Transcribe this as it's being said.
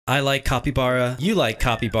I like capybara. You like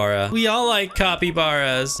capybara. We all like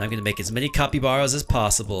capybaras. I'm gonna make as many capybaras as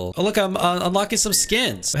possible. Oh, look, I'm unlocking some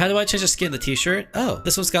skins. How do I change a skin? The t-shirt? Oh,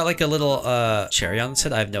 this one's got like a little cherry on its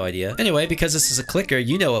head. I have no idea. Anyway, because this is a clicker,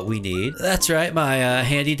 you know what we need. That's right, my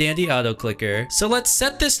handy dandy auto clicker. So let's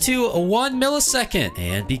set this to 1 millisecond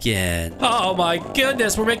and begin. Oh my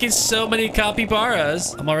goodness, we're making so many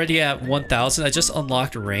capybaras. I'm already at 1,000. I just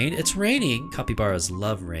unlocked rain. It's raining. Capybaras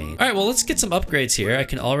love rain. All right, well, let's get some upgrades here. I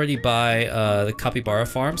can already buy the capybara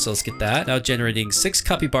farm, so let's get that. Now generating 6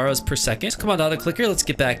 capybaras per second. So come on, auto clicker, let's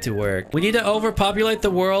get back to work. We need to overpopulate the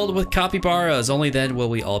world with capybaras. Only then will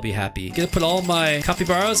we all be happy. I'm gonna put all my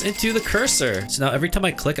capybaras into the cursor. So now every time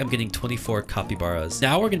I click, I'm getting 24 capybaras.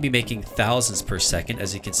 Now we're gonna be making thousands per second,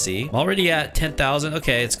 as you can see. I'm already at 10,000.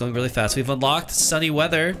 Okay, it's going really fast. We've unlocked sunny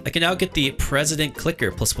weather. I can now get the president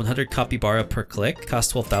clicker plus 100 capybara per click. Cost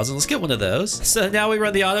 12,000. Let's get one of those. So now we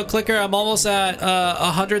run the auto clicker. I'm almost at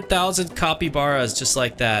 100,000 capybaras, just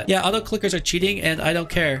like that. Yeah, auto clickers are cheating, and I don't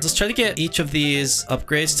care. Let's try to get each of these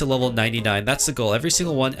upgrades to level 99. That's the goal. Every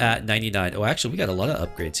single one at 99. Oh, actually, we got a lot of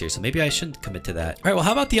upgrades here, so maybe I shouldn't commit to that. All right, well,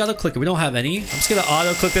 how about the auto clicker? We don't have any. I'm just gonna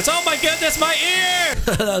auto click this. Oh my goodness, my ear!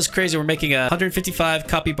 That was crazy. We're making 155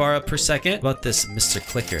 capybara per second. How about this Mr.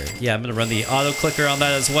 Clicker? Yeah, I'm gonna run the auto clicker on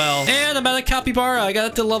that as well. And I'm at a capybara. I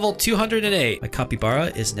got it to level 208. My capybara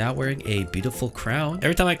is now wearing a beautiful crown.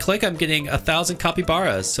 Every time I click, I'm getting 1,000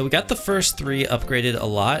 capybaras. So we got the first 3 upgraded a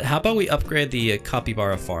lot. How about we upgrade the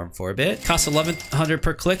capybara farm for a bit? Costs 1,100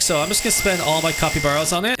 per click, so I'm just gonna spend all my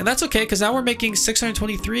capybaras on it. And that's okay, because now we're making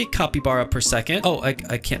 623 capybara per second. Oh, I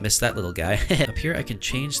can't miss that little guy. Up here, I can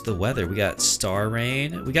change the weather. We got star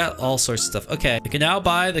rain. We got all sorts of stuff. Okay, I can now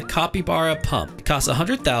buy the capybara pump. It costs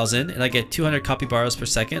 100,000, and I get 200 capybaras per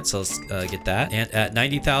second, so let's get that. And at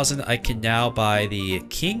 90,000, I can now buy the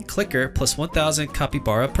king clicker plus 1,000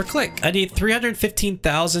 capybara per click. I need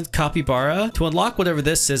 315,000 capybara to unlock whatever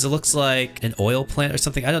this is. It looks like an oil plant or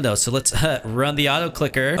something. I don't know. So let's run the auto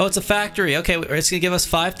clicker. Oh, it's a factory. Okay, it's gonna give us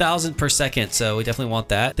 5,000 per second, so we definitely want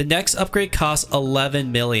that. The next upgrade costs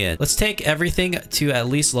 11 million. Let's take everything to at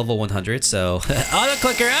least level 100. So auto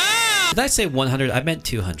clicker. Ah! Did I say 100? I meant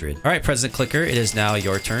 200. All right, President Clicker, it is now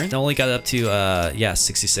your turn. I only got it up to, yeah,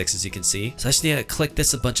 66, as you can see. So I just need to click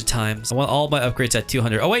this a bunch of times. I want all my upgrades at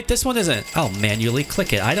 200. Oh, wait, this one isn't. I'll manually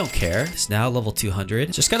click it. I don't care. It's now level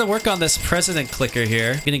 200. Just got to work on this President Clicker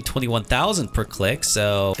here. Getting 21,000 per click,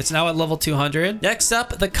 so it's now at level 200. Next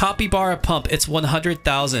up, the Capybara Pump. It's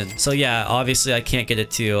 100,000. So yeah, obviously I can't get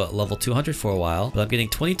it to level 200 for a while, but I'm getting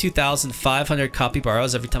 22,500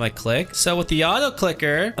 capybaras every time I click. So with the auto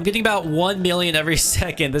clicker, I'm getting about 1 million every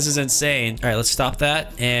second. This is insane. All right, let's stop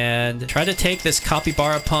that and try to take this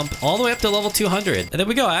Capybara Pump all the way up to level 200. And there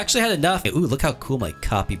we go. I actually had enough. Ooh, look how cool my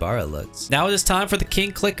capybara looks. Now it is time for the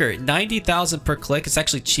King Clicker. 90,000 per click. It's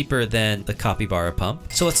actually cheaper than the Capybara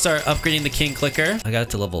Pump. So let's start upgrading the King Clicker. I got it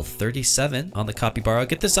to level 37 on the Capybara.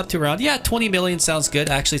 Get this up to around, yeah, 20 million sounds good.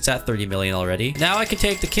 Actually, it's at 30 million already. Now I can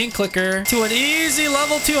take the King Clicker to an easy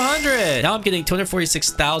level 200. Now I'm getting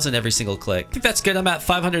 246,000 every single click. I think that's good. I'm at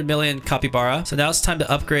 500 million Capybara. So now it's time to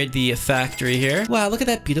upgrade the factory here. Wow, look at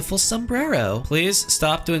that beautiful sombrero. Please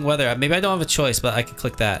stop doing weather. Maybe I don't have a choice, but I can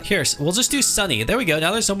click that. Here, we'll just do sunny. There we go.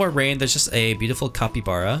 Now there's no more rain. There's just a beautiful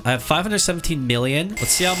capybara. I have 517 million.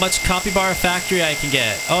 Let's see how much capybara factory I can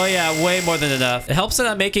get. Oh yeah, way more than enough. It helps that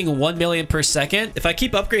I'm making 1 million per second. If I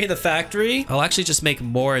keep upgrading the factory, I'll actually just make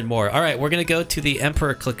more and more. All right, we're gonna go to the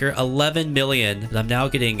Emperor Clicker, 11 million. And I'm now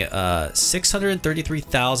getting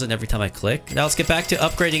 633,000 every time I click. Now let's get back to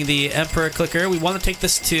upgrading the Emperor Clicker. We want to take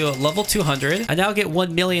this to level 200. I now get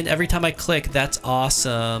 1 million every time I click. That's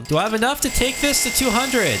awesome. Do I have enough to take this to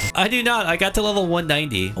 200? I do not. I got to level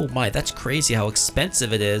 190. Oh my, that's crazy how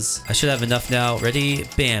expensive it is. I should have enough now. Ready?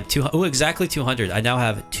 Bam. Oh, exactly 200. I now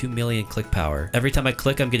have 2 million click power. Every time I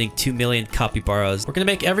click, I'm getting 2 million capybaras. We're going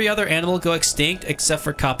to make every other animal go extinct except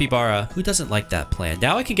for capybara. Who doesn't like that plan?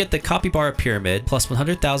 Now I can get the capybara pyramid plus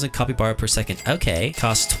 100,000 capybara per second. Okay.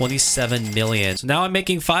 Costs 27 million. So now I'm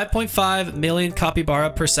making 5.5 million capybara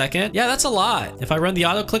per second. Yeah, that's a lot. If I run the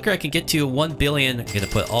auto clicker, I can get to 1 billion. I'm going to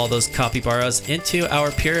put all those capybaras into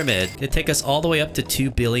our pyramid. It take us all the way up to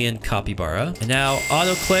 2 billion capybara. And now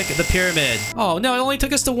auto click the pyramid. Oh no, it only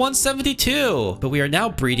took us to 172. But we are now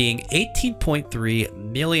breeding 18.3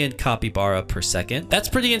 million capybara per second. That's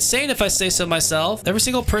pretty insane if I say so myself. Every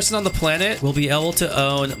single person on the planet will be able to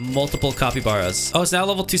own multiple capybaras. Oh, it's now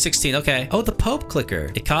level 216. Okay. Oh, the Pope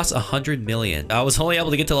Clicker. It costs 100 million. I was only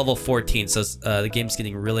able to get to level 14, so the game's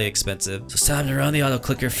getting really expensive. So it's time to run the auto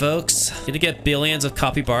clicker, folks. Gonna get billions of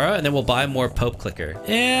Capybara, and then we'll buy more Pope Clicker.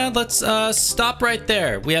 And let's stop right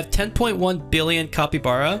there. We have 10.1 billion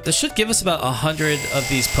Capybara. This should give us about 100 of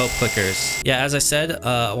these Pope Clickers. Yeah, as I said,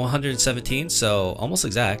 117, so almost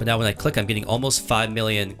exact. But now when I click, I'm getting almost 5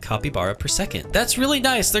 million Capybara per second. That's really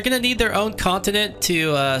nice. They're gonna need their own continent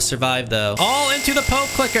to survive, though. All into the Pope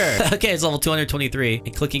Clicker. Okay, it's level 223,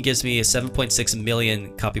 and clicking gives me a 7.6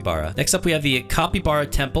 million Capybara. Next up, we have the Capybara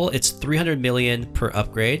Temple. It's 300 million per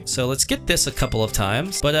upgrade. So let's get this a couple of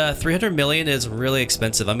times. But 300 million is really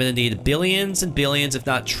expensive. I'm gonna need billions and billions, if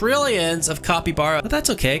not trillions, of Capybara. But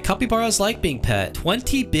that's okay. Capybaras like being pet.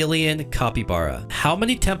 20 billion Capybara. How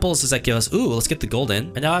many temples does that give us? Ooh, let's get the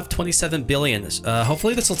golden. And now I have 27 billion.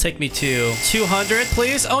 Hopefully this will take me to 200,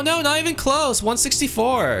 please. Oh no, not even close.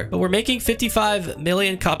 164. But we're making 55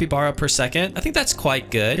 million Capybara per second. I think that's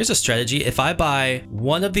quite good. Here's a strategy. If I buy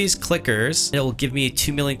one of these clickers, it will give me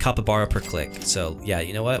 2 million Capybara per click. So yeah,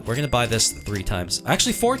 you know what? We're gonna buy this 3 times.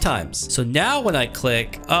 Actually, 4 times. So now when I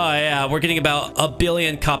click, oh yeah, we're getting about a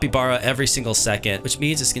billion Capybara every single second, which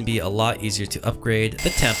means it's gonna be a lot easier to upgrade the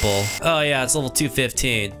temple. Oh yeah, it's level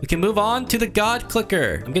 215. We can move on to the God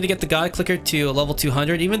Clicker. I'm gonna get the God Clicker to level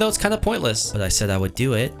 200, even though it's kind of pointless. But I said I would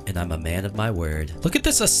do it, and I'm a man of my word. Look at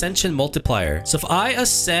this Ascension multiplier. So if I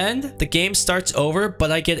ascend, the game starts over,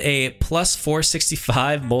 but I get a plus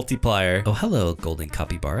 465 multiplier. Oh, hello, golden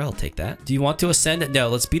Capybara. I'll take that. Do you want to ascend? No,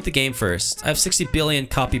 let's beat the game first. I have 60 billion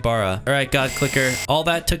Capybara. All right, God Clicker. All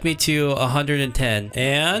that took me to 110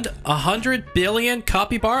 and 100 billion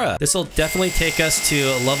Capybara. This will definitely take us to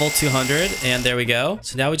level 200. And there we go.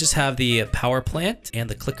 So now we just have the power plant and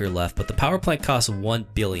the clicker left, but the power plant costs 1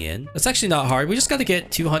 billion. That's actually not hard. We just got to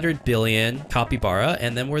get 200 billion Capybara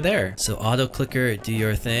and then we're there. So auto clicker, do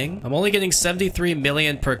your thing. I'm only getting 73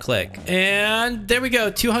 million per click. And there we go,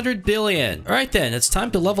 200 billion. All right then, it's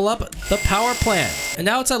time to level up the power plant. And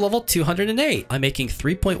now it's at level 208. I'm making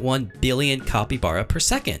 3.1 billion Capybara per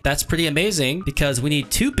second. That's pretty amazing because we need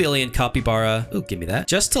 2 billion Capybara. Ooh, give me that.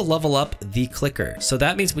 Just to level up the clicker. So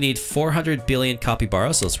that means we need 400 billion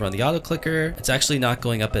Capybara. So let's run the auto clicker. It's actually not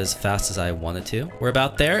going up as fast as I wanted to. We're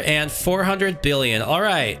about there and 400 billion. All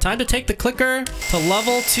right, time to take the clicker to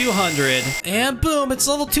level 200 and boom, it's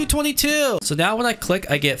level 222. So now when I click,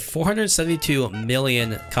 I get 472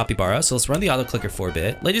 million Capybara. So let's run the auto clicker for a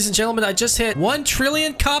bit. Ladies and gentlemen, I just hit 1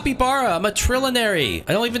 trillion Capybara. I'm a trillinary.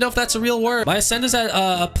 I don't even know if that's a real word. My ascend is at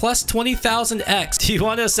a plus 20,000x. Do you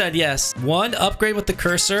want to ascend? Yes. 1 upgrade with the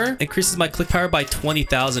cursor increases my click power by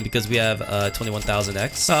 20,000 because we have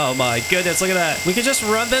 21,000x. Oh my goodness, look at that. We could just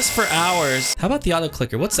run this for hours. How about the auto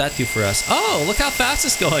clicker? What's that do for us? Oh, look how fast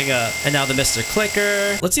it's going up. And now the Mr.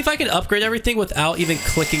 Clicker. Let's see if I can upgrade everything without even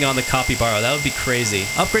clicking on the Capybara. That would be crazy.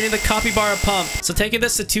 Upgrading the Capybara pump. So taking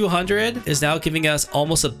this to 200 is now giving us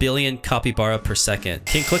almost a billion Capybara per second.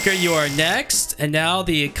 King Clicker, you are next. And now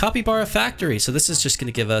the Capybara factory. So this is just going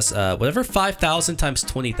to give us whatever 5,000 times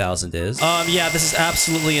 20,000 is. Yeah, this is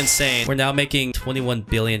absolutely insane. We're now making 21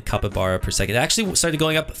 billion Capybara per second. It actually started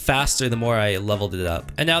going up faster the more I leveled it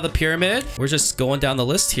up. And now the pyramid. We're just going down the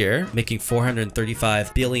list here, making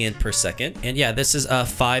 435 billion per second. And yeah, this is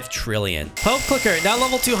 5 trillion. Pope Clicker, now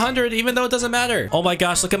level 200, even though it doesn't matter. Oh my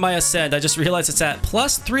gosh, look at my ascend. I just realized it's at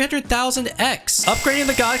plus 300,000x. Upgrading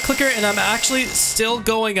the God Clicker, and I'm actually still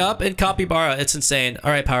going up in Capybara. It's insane.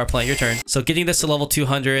 All right, power plant, your turn. So getting this to level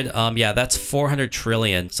 200, yeah, that's 400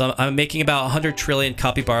 trillion. So I'm making about 100 trillion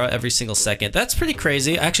Capybara every single second. That's pretty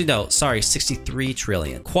crazy. Actually, no, sorry, 63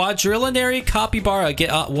 trillion. Quadrillion Capybara,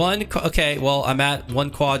 get 1. Okay, well, I'm at 1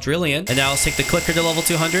 quadrillion. And now let's take the clicker to level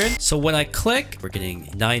 200. So when I click, we're getting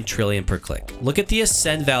 9 trillion per click. Look at the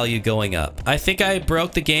ascend value going up. I think I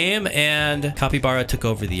broke the game and Capybara took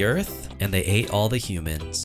over the earth and they ate all the humans.